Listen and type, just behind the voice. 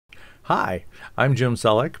Hi, I'm Jim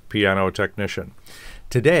Selleck, piano technician.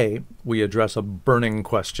 Today, we address a burning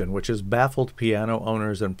question which has baffled piano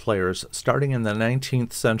owners and players starting in the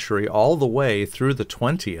 19th century all the way through the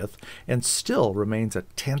 20th and still remains a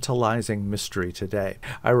tantalizing mystery today.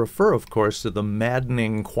 I refer, of course, to the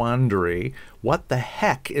maddening quandary, what the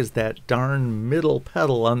heck is that darn middle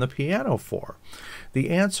pedal on the piano for? The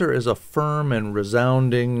answer is a firm and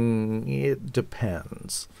resounding, it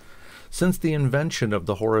depends. Since the invention of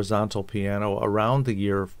the horizontal piano around the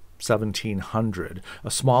year 1700,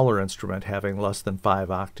 a smaller instrument having less than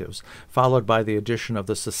 5 octaves, followed by the addition of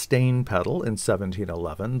the sustain pedal in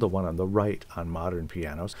 1711, the one on the right on modern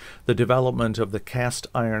pianos, the development of the cast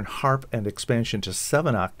iron harp and expansion to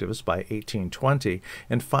 7 octaves by 1820,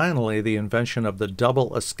 and finally the invention of the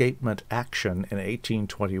double escapement action in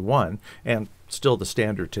 1821, and still the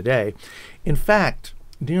standard today. In fact,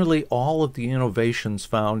 nearly all of the innovations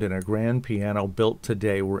found in a grand piano built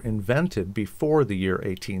today were invented before the year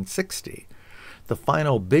 1860. The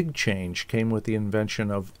final big change came with the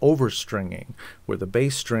invention of overstringing, where the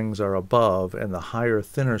bass strings are above and the higher,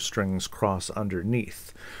 thinner strings cross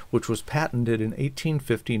underneath, which was patented in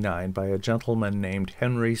 1859 by a gentleman named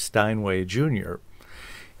Henry Steinway, Jr.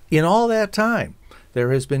 In all that time,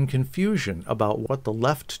 there has been confusion about what the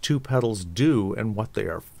left two pedals do and what they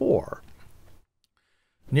are for.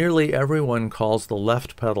 Nearly everyone calls the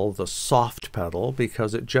left pedal the soft pedal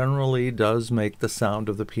because it generally does make the sound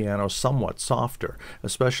of the piano somewhat softer,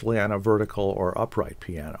 especially on a vertical or upright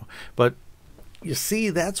piano. But you see,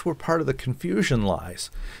 that's where part of the confusion lies.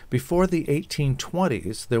 Before the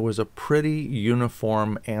 1820s, there was a pretty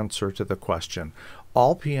uniform answer to the question.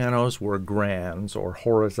 All pianos were grands or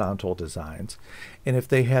horizontal designs, and if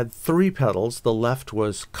they had 3 pedals, the left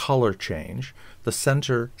was color change, the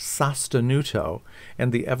center sostenuto,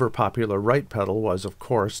 and the ever-popular right pedal was, of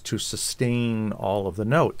course, to sustain all of the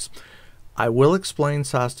notes. I will explain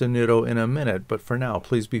sostenuto in a minute, but for now,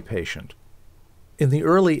 please be patient. In the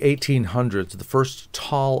early 1800s, the first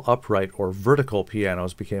tall upright or vertical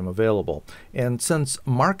pianos became available, and since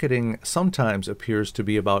marketing sometimes appears to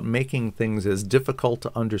be about making things as difficult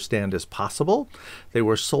to understand as possible, they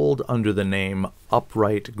were sold under the name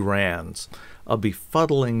upright grands, a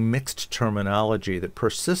befuddling mixed terminology that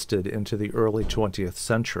persisted into the early 20th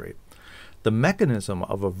century. The mechanism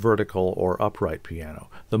of a vertical or upright piano,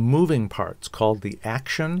 the moving parts called the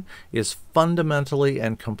action, is fundamentally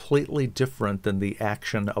and completely different than the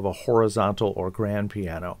action of a horizontal or grand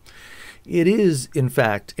piano. It is, in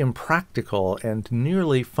fact, impractical and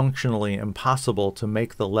nearly functionally impossible to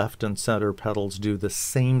make the left and center pedals do the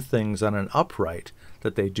same things on an upright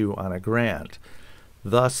that they do on a grand.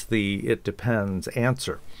 Thus the "it depends"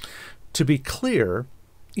 answer. To be clear,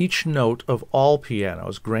 each note of all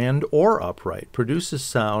pianos, grand or upright, produces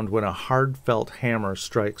sound when a hard felt hammer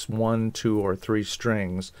strikes 1, 2, or 3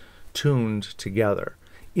 strings tuned together,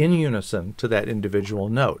 in unison to that individual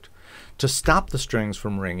note. To stop the strings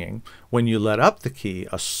from ringing, when you let up the key,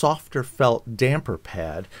 a softer felt damper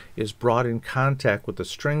pad is brought in contact with the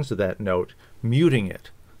strings of that note, muting it,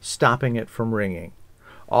 stopping it from ringing.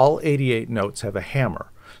 All 88 notes have a hammer.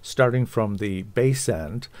 Starting from the bass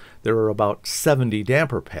end, there are about 70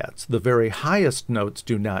 damper pads. The very highest notes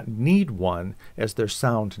do not need one, as their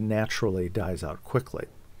sound naturally dies out quickly.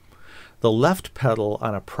 The left pedal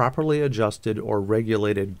on a properly adjusted or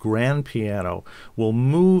regulated grand piano will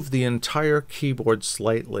move the entire keyboard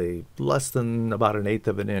slightly, less than about 1/8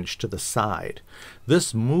 of an inch, to the side.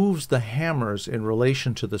 This moves the hammers in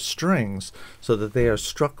relation to the strings so that they are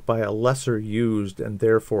struck by a lesser used and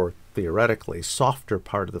therefore theoretically softer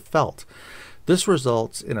part of the felt. This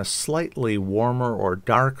results in a slightly warmer or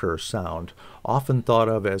darker sound, often thought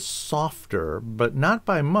of as softer, but not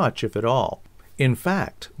by much if at all. In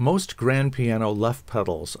fact, most grand piano left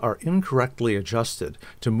pedals are incorrectly adjusted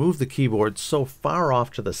to move the keyboard so far off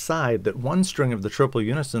to the side that one string of the triple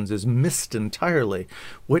unisons is missed entirely,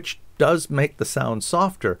 which does make the sound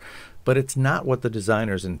softer, but it's not what the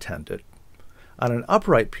designers intended. On an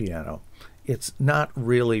upright piano, it's not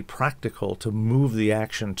really practical to move the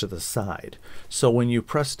action to the side. So when you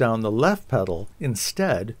press down the left pedal,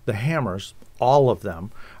 instead, the hammers, all of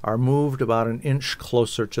them, are moved about 1 inch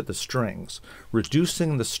closer to the strings,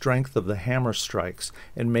 reducing the strength of the hammer strikes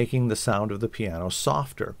and making the sound of the piano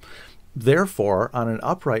softer. Therefore, on an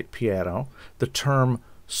upright piano, the term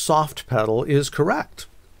soft pedal is correct.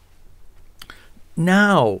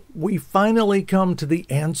 Now, we finally come to the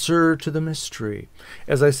answer to the mystery.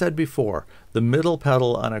 As I said before, the middle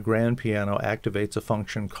pedal on a grand piano activates a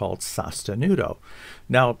function called sostenuto.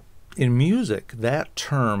 Now, In music, that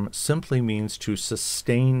term simply means to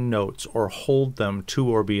sustain notes or hold them to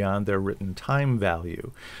or beyond their written time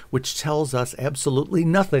value, which tells us absolutely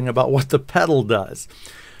nothing about what the pedal does.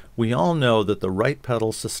 We all know that the right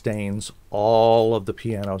pedal sustains all of the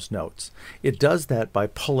piano's notes. It does that by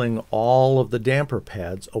pulling all of the damper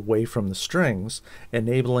pads away from the strings,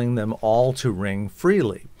 enabling them all to ring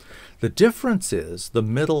freely. The difference is the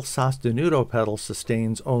middle sostenuto pedal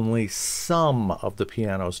sustains only some of the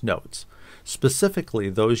piano's notes, specifically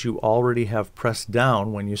those you already have pressed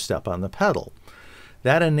down when you step on the pedal.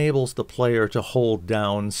 That enables the player to hold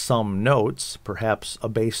down some notes, perhaps a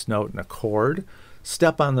bass note and a chord,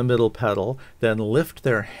 step on the middle pedal, then lift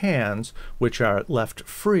their hands, which are left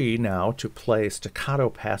free now to play staccato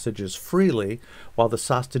passages freely while the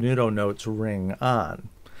sostenuto notes ring on.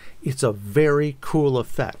 It's a very cool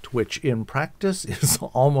effect, which in practice is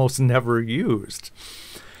almost never used.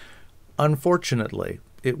 Unfortunately,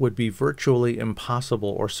 it would be virtually impossible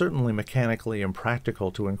or certainly mechanically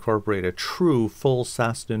impractical to incorporate a true full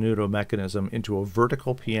sostenuto mechanism into a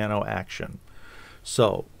vertical piano action.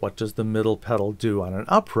 So, what does the middle pedal do on an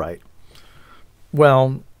upright?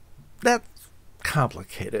 Well, that's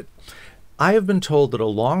complicated. I have been told that a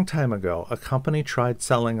long time ago, a company tried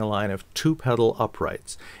selling a line of two-pedal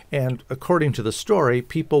uprights, and according to the story,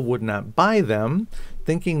 people would not buy them,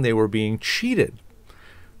 thinking they were being cheated.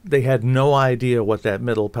 They had no idea what that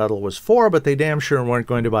middle pedal was for, but they damn sure weren't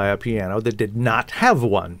going to buy a piano that did not have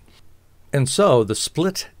one. And so the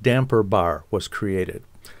split damper bar was created.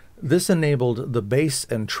 This enabled the bass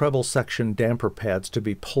and treble section damper pads to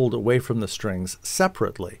be pulled away from the strings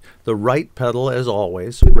separately. The right pedal, as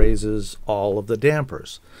always, raises all of the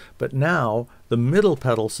dampers. But now, the middle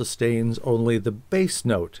pedal sustains only the bass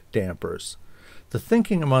note dampers. The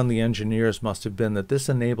thinking among the engineers must have been that this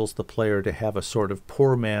enables the player to have a sort of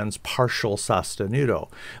poor man's partial sostenuto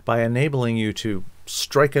by enabling you to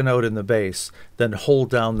strike a note in the bass, then hold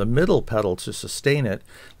down the middle pedal to sustain it,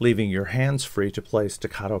 leaving your hands free to play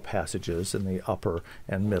staccato passages in the upper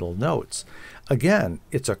and middle notes. Again,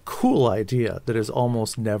 it's a cool idea that is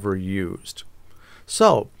almost never used.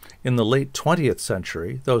 So, in the late 20th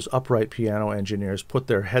century, those upright piano engineers put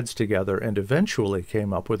their heads together and eventually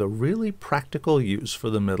came up with a really practical use for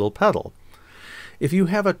the middle pedal. If you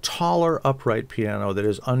have a taller upright piano that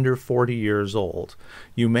is under 40 years old,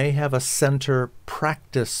 you may have a center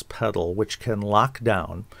practice pedal which can lock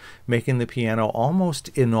down, making the piano almost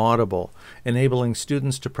inaudible, enabling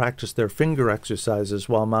students to practice their finger exercises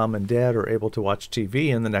while mom and dad are able to watch TV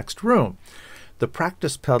in the next room. The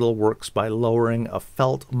practice pedal works by lowering a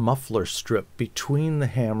felt muffler strip between the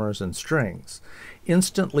hammers and strings,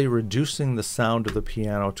 instantly reducing the sound of the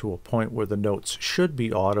piano to a point where the notes should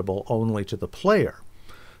be audible only to the player.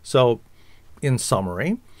 So, in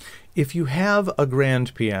summary, if you have a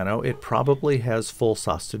grand piano, it probably has full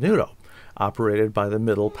sostenuto, operated by the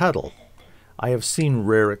middle pedal. I have seen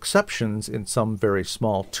rare exceptions in some very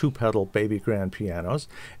small two-pedal baby grand pianos,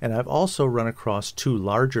 and I've also run across two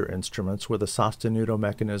larger instruments where the sostenuto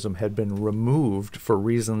mechanism had been removed for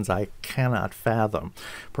reasons I cannot fathom.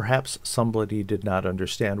 Perhaps somebody did not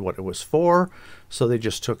understand what it was for, so they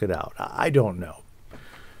just took it out. I don't know.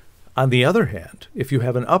 On the other hand, if you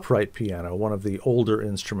have an upright piano, one of the older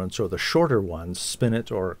instruments or the shorter ones,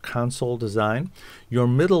 spinet or console design, your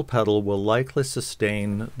middle pedal will likely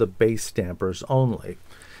sustain the bass dampers only.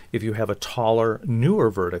 If you have a taller, newer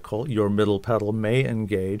vertical, your middle pedal may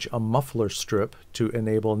engage a muffler strip to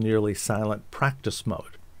enable nearly silent practice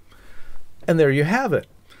mode. And there you have it.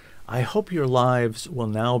 I hope your lives will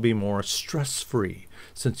now be more stress-free,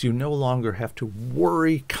 since you no longer have to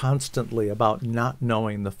worry constantly about not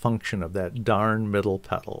knowing the function of that darn middle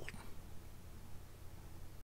pedal.